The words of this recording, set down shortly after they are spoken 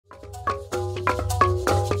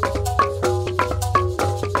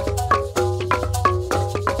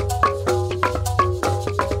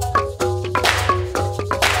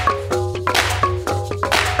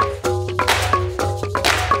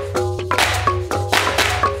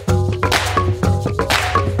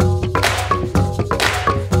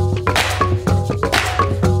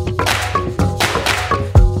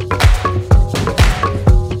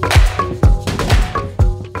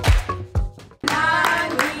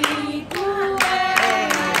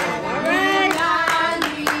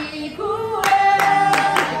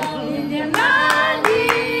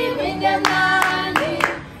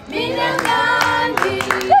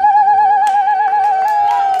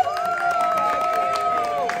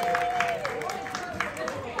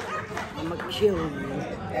chilling.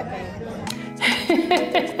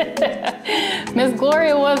 Miss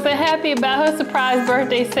Gloria wasn't happy about her surprise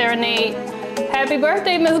birthday serenade. Happy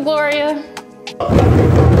birthday, Miss Gloria. 2, 3,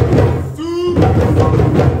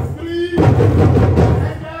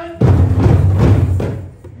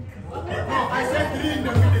 I said 3 in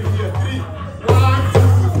the middle here. 3. 1, 2,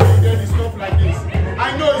 3. Then it's not like this. I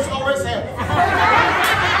know it's always help.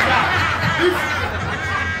 Yeah.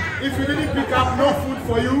 If you didn't pick up, no food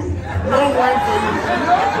for you, no wine for you.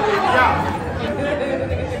 Yeah.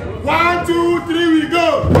 1, 2, 3, we go.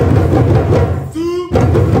 2,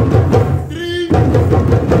 3,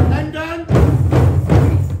 and then.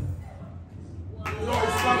 No,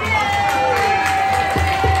 it's not.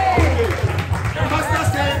 Okay. The master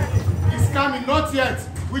said it's coming, not yet.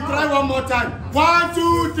 We try one more time. 1,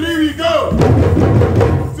 2, 3, we go.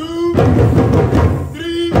 2,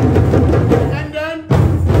 3, and then.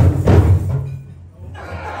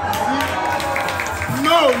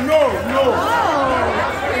 No.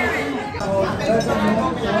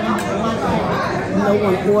 No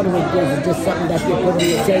one ordered this. It's just something that you put on the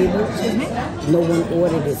table. No one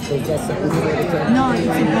ordered this. It's just something you put on the table. No, it's a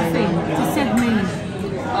buffet. It's a set menu.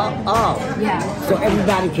 Oh. Yeah. So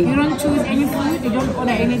everybody can. You don't choose any food. You don't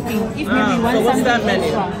order anything. If maybe you want something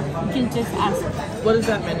extra, you can just ask. What is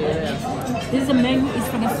that menu? This is a menu. It's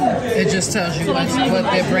for the food. It just tells you what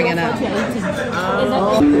they're bringing out.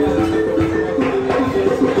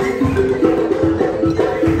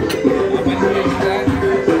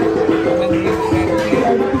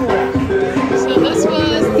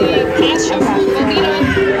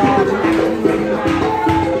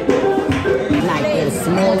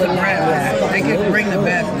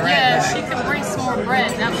 Yeah, she could bring some more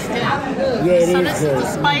bread. That was good. Yeah, so this is the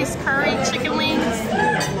spice curry chicken wings.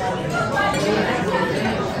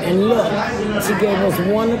 And look, she gave us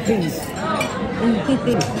one apiece.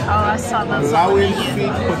 Oh, I saw those. Allowing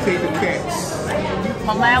sweet potato cakes.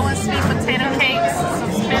 Malawi sweet potato cakes,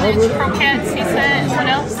 some spinach croquettes, he said. What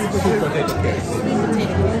else?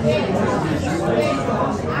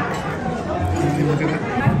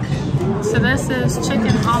 So this is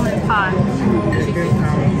chicken almond pie.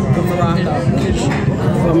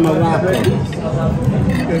 From Morocco.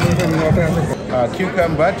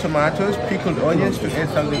 Cucumber, tomatoes, pickled onions to add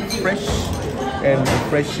something fresh and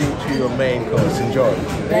refreshing to your main course. Enjoy.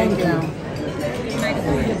 Thank you.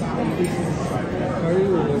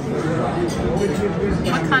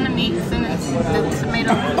 What kind of meat's in it? The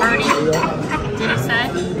tomato birdie? Did he say?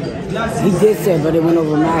 He did say, but it went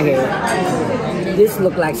over my head. This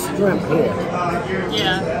looked like shrimp here.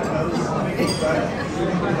 Yeah.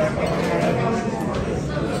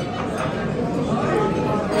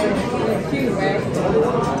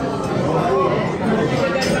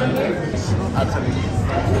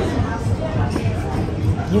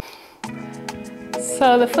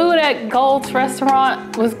 So the food at Gold's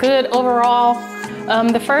restaurant was good overall.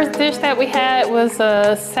 The first dish that we had was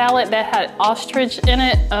a salad that had ostrich in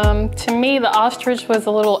it. To me, the ostrich was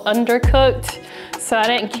a little undercooked, so I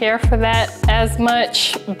didn't care for that as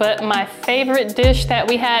much. But my favorite dish that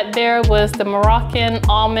we had there was the Moroccan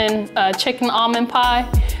almond, chicken almond pie.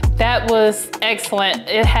 That was excellent.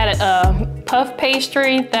 It had a puff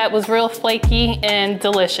pastry that was real flaky and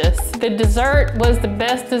delicious. The dessert was the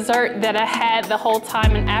best dessert that I had the whole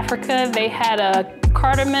time in Africa. They had a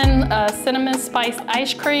cardamom cinnamon spiced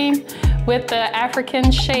ice cream with the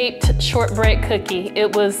African shaped shortbread cookie.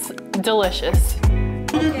 It was delicious.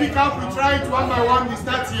 We didn't pick up, we try it one by one, we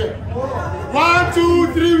start here. 1,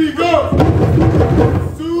 2, 3, we go.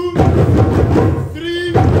 2,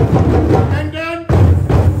 3, and then.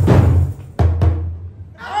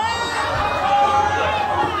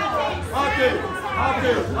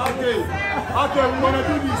 Okay, we want to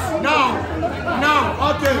do this now.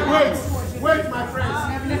 Okay, wait, my friends.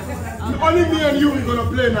 Only me and you we're going to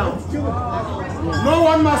play now. No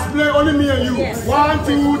one must play, only me and you. 1,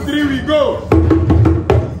 2, 3, we go.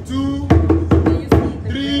 2,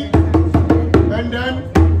 3, and then.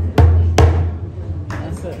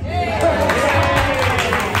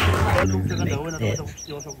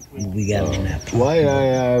 We got on that. Why I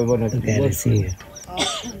want to look at it here.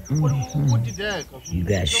 You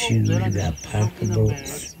got shoes, you got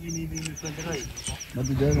pocketbooks.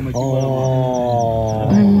 Oh,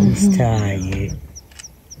 he's tired.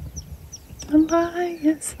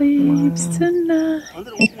 Lion sleeps tonight.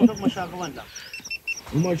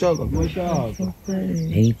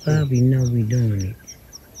 He probably know we doing it.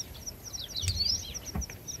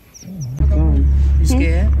 You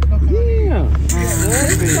scared? Yeah.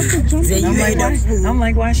 I'm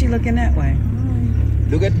like, why is she looking that way?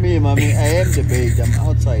 Look at me, mommy. I am the beige. I'm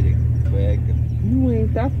outside. You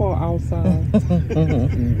ain't that far outside.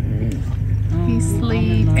 He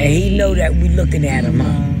sleeps. And he know that we looking at him,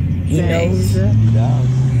 huh? He knows.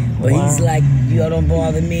 But he's like, you don't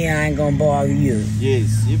bother me, I ain't gonna bother you.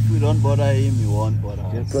 Yes, if we don't bother him, he won't bother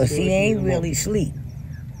us. Because he ain't really sleep.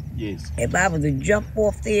 Yes. If I was to jump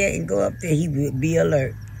off there and go up there, he would be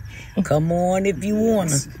alert. Come on if you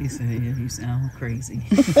wanna. He said, yeah, you sound crazy.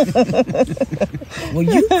 Well,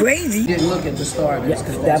 you crazy. You didn't look at the starters. Yeah,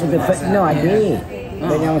 that was the first. No, I did.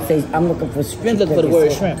 But I'm gonna say I'm looking for shrimp. Look for the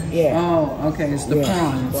word shrimp. Yeah. Oh, okay. It's the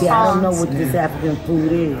prawns. See, I don't know what this African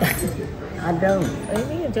food is. I don't. What do you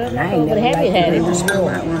mean? Jordan, I I ain't thought never have you had it liked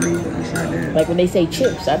before? Like when they say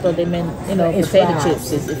chips, I thought they meant, you know, It's potato fried.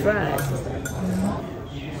 chips. It's fried.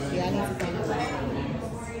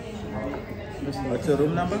 What's your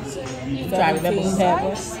room number? You try to remember who had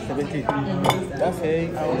one? 17. Okay.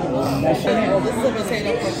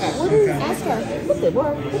 What is, ask her. Put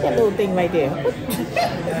that little thing right there.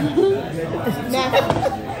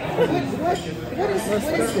 What is this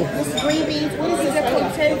green beans? What is this?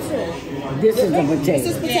 Potato. This is a potato. Is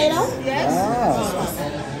this potato? Yes.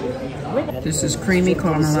 This is creamy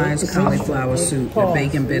caramelized cauliflower soup with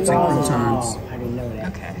bacon bits and croutons. I didn't know that.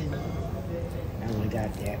 Okay. I only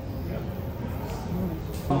got that.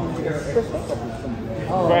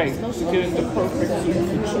 Right. To get the perfect soup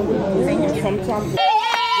to chew it. Sometimes.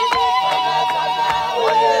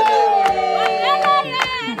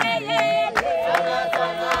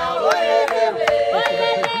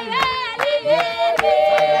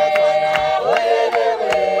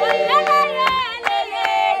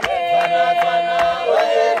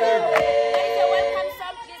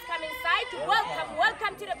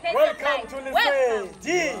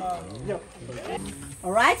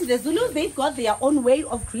 Alright, the Zulus, they've got their own way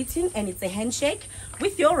of greeting, and it's a handshake.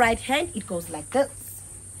 With your right hand, it goes like this.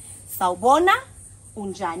 Sawubona,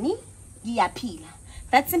 unjani, giyaphila.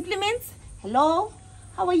 That simply means, hello,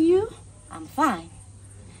 how are you? I'm fine.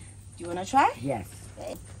 Do you want to try? Yes.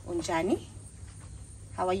 Unjani,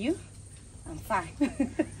 how are you? I'm fine.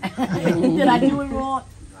 Did I do it wrong?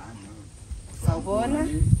 Sawubona,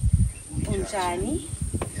 unjani,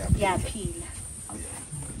 giyaphila.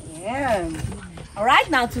 Yeah. All right,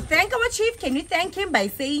 now to thank our chief, can you thank him by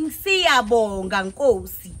saying Siyabonga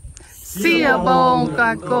Nkosi?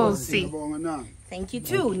 Siyabonga Nkosi. Thank you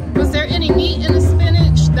too. Was there any meat in the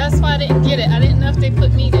spinach? That's why I didn't get it. I didn't know if they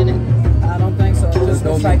put meat in it. I don't think so. Just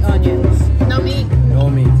looks like onions. No meat. No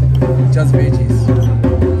meat. Just veggies.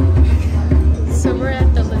 So we're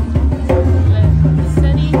at the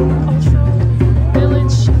City Cultural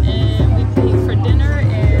Village, and we paid for dinner,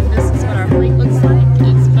 and this is what our plate looks like.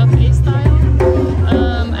 It's buffet style.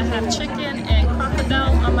 I have chicken and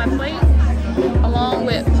crocodile on my plate, along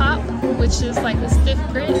with pop, which is like a stiff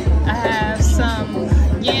grit. I have some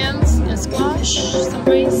yams and squash, some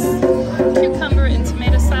rice, cucumber and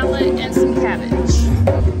tomato salad, and some cabbage.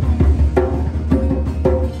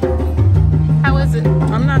 How is it?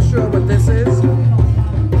 I'm not sure what this is.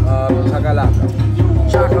 Chakalaka.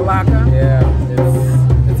 Chakalaka? Yeah,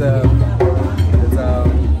 it's a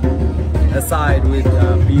side with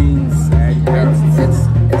beans and carrots.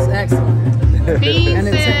 It's excellent. Beans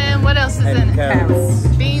and what else is in it? Carrots.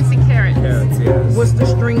 Beans and carrots. Carrots, yes. What's the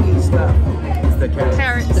stringy stuff? It's the carrots.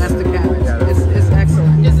 Carrots. That's the cabbage. Carrots. It's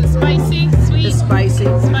excellent. Is it spicy, sweet? It's spicy.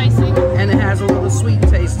 Spicy. And it has a little sweet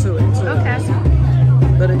taste to it too. Okay.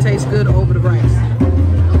 But it tastes good over the rice.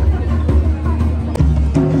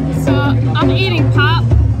 So I'm eating pop,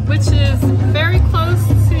 which is very close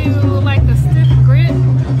to like a stiff grit,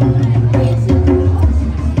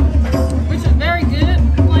 which is very good,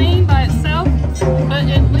 plain by itself, but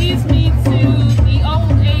it leads me to the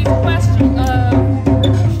old age question of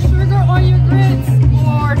sugar on your grits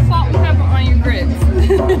or salt and pepper on your grits.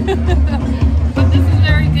 But this is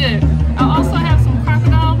very good. I also have some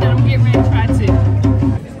crocodile that I'm getting ready to try too.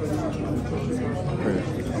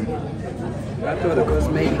 I thought it was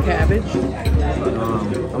maybe cabbage.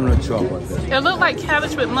 I'm not sure about that. It looked like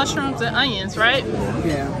cabbage with mushrooms and onions, right?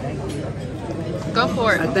 Yeah. Go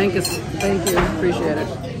for it. I think it's, thank you, appreciate it.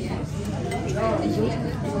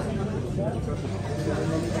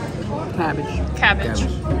 Cabbage. Cabbage.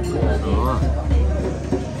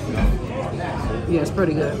 Yeah, it's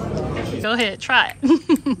pretty good. Go ahead, try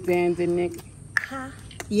it. Dan, didn't Nick?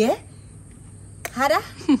 Yeah? Hada?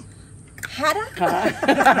 Hada? I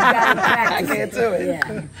can't do it.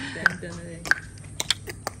 Yeah.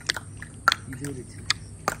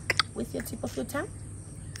 With your tip of your tongue,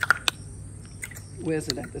 Where's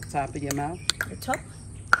it, at the top of your mouth? the top.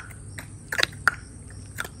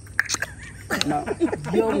 No,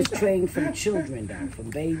 you always train from children, though, from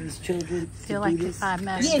babies, children. I feel like if I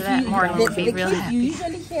master Yes, that, Marlon would be real kids, happy. you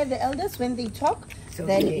usually hear the elders when they talk, So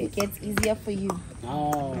then yes. it gets easier for you.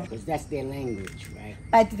 Oh, because that's their language, right?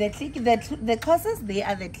 But the Xhosas, they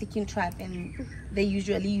are the clicking tribe, and they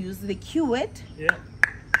usually use the Q word. Yeah.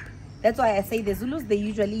 That's why I say the Zulus, they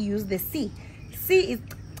usually use the C. C is,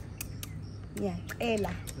 yeah,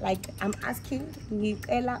 Ela. Like I'm asking,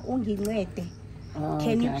 Ela ungincede.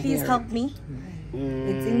 Can you please help me?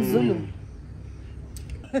 It's in Zulu.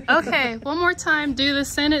 Okay, one more time, do the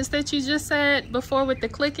sentence that you just said before with the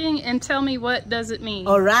clicking and tell me what does it mean.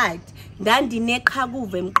 All right.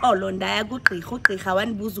 Ndandineqhakuve mqolo ndaya kugqirha ugqirha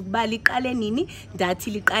wandibuza ukuba liqale nini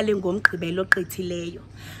ndathi liqale ngomgqibelo ogqithileyo.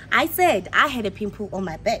 I said I had a pimple on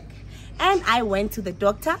my back and I went to the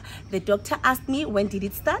doctor. The doctor asked me when did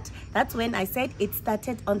it start. That's when I said it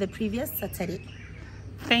started on the previous Saturday.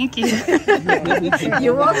 Thank you.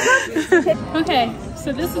 You're welcome. Okay,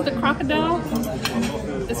 so this is the crocodile.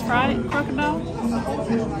 It's fried crocodile.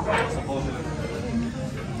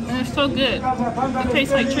 And it's so good. It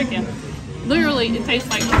tastes like chicken. Literally, it tastes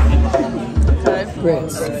like chicken.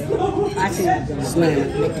 Grits. Slam.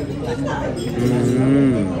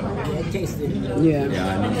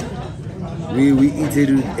 Yeah. We eat it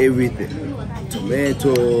with everything.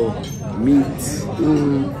 Tomato, meat.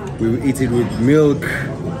 We eat it with milk.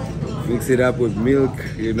 Mix it up with milk,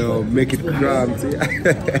 you know, make it crumbs.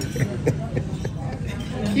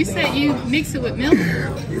 You said you mix it with milk?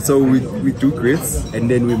 So we do grits and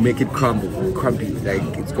then we make it crumbly. Like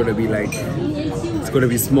it's gonna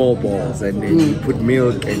be small balls, and then we put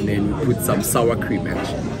milk and then we put some sour cream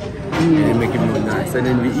actually. And then make it more nice, and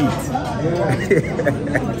then we eat.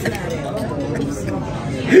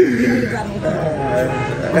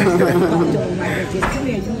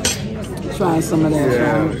 Trying some of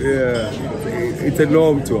that. Yeah. It's a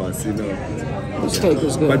norm to us, you know. The steak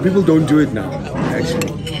is good. But people don't do it now, actually.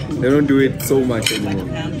 They don't do it so much anymore.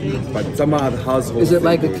 But some other households. Is it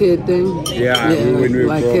like a kid thing? Yeah, when we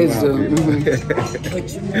like kids do.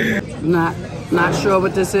 Not sure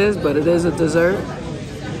what this is, but it is a dessert.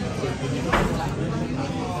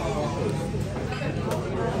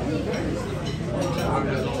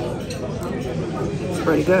 It's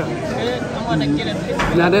pretty good. I want to get a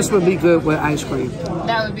picture. Now this would be good with ice cream.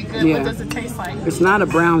 That would be good. Yeah. What does it taste like? It's not a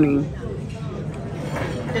brownie.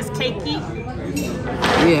 It's cakey.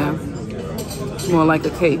 Yeah. It's more like a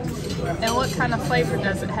cake. And what kind of flavor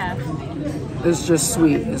does it have? It's just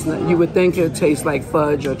sweet. It's not, you would think it tastes like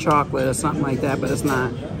fudge or chocolate or something like that, but it's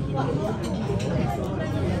not.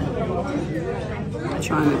 I'm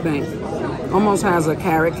trying to think. Almost has a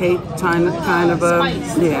carrot cake kind of a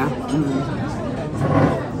Spice. yeah.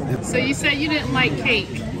 So you said you didn't like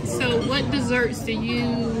cake. So what desserts do you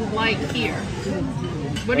like here?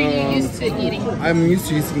 What are you used to eating? I'm used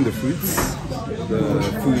to using the fruits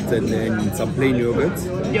and then some plain yogurt.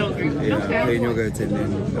 Yogurt. Yeah, Okay. plain yogurt, and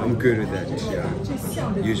then I'm good with that. Yeah,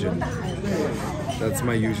 usually. That's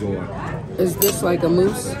my usual one. Is this like a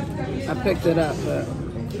mousse? I picked it up, but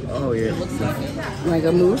Oh yeah. like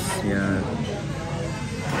a mousse. Yeah,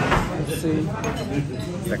 Let's see.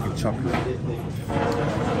 it's like a chocolate.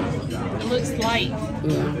 It looks light.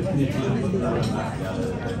 Yeah.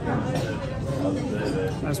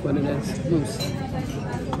 That's what it is. Mousse.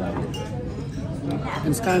 And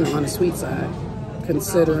it's kind of on the sweet side,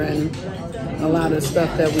 considering a lot of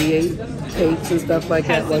stuff that we ate, cakes and stuff like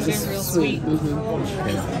that, Hasn't wasn't been real sweet.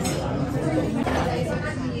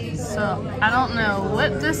 So I don't know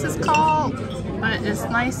what this is called, but it's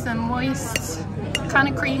nice and moist, kind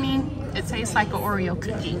of creamy. It tastes like an Oreo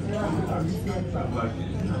cookie.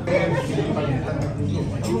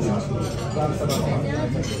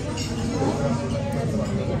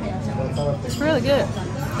 It's really good.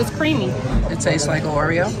 It's creamy, It tastes like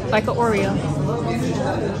Oreo. like an Oreo.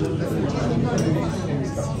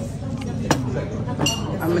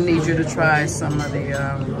 I'm gonna need you to try some of the.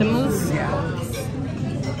 The mousse. Yeah.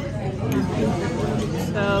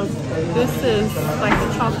 So this is like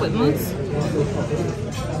a chocolate mousse.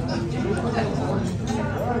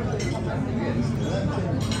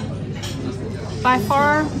 By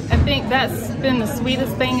far, I think that's been the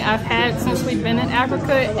sweetest thing I've had since we've been in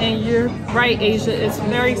Africa. And you're right, Asia, it's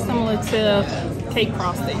very similar to cake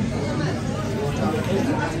frosting.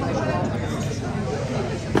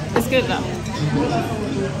 It's good though.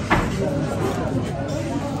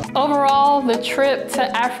 Overall, the trip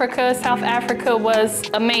to Africa, South Africa, was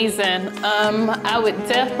amazing. I would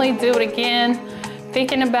definitely do it again.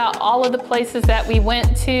 Thinking about all of the places that we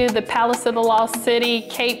went to, the Palace of the Lost City,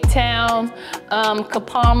 Cape Town,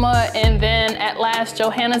 Kapama, and then at last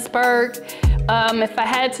Johannesburg. If I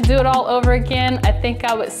had to do it all over again, I think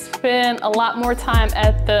I would spend a lot more time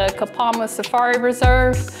at the Kapalma Safari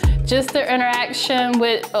Reserve. Just the interaction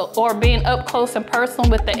with, or being up close and personal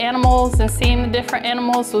with the animals and seeing the different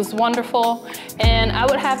animals was wonderful. And I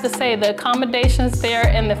would have to say the accommodations there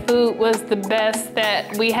and the food was the best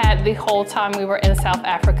that we had the whole time we were in South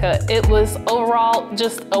Africa. It was overall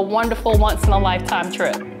just a wonderful once-in-a-lifetime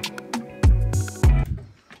trip.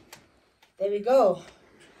 There we go.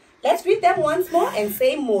 Let's read them once more and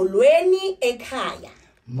say Molweni Ekhaya.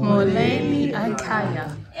 Molweni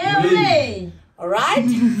Ekhaya. All right?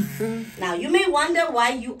 Now, you may wonder why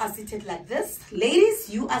you are seated like this. Ladies,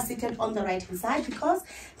 you are seated on the right-hand side because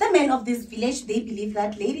the men of this village, they believe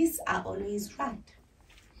that ladies are always right.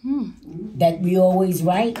 That we always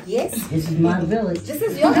right? Yes. This is my village. This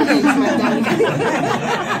is your village, my darling.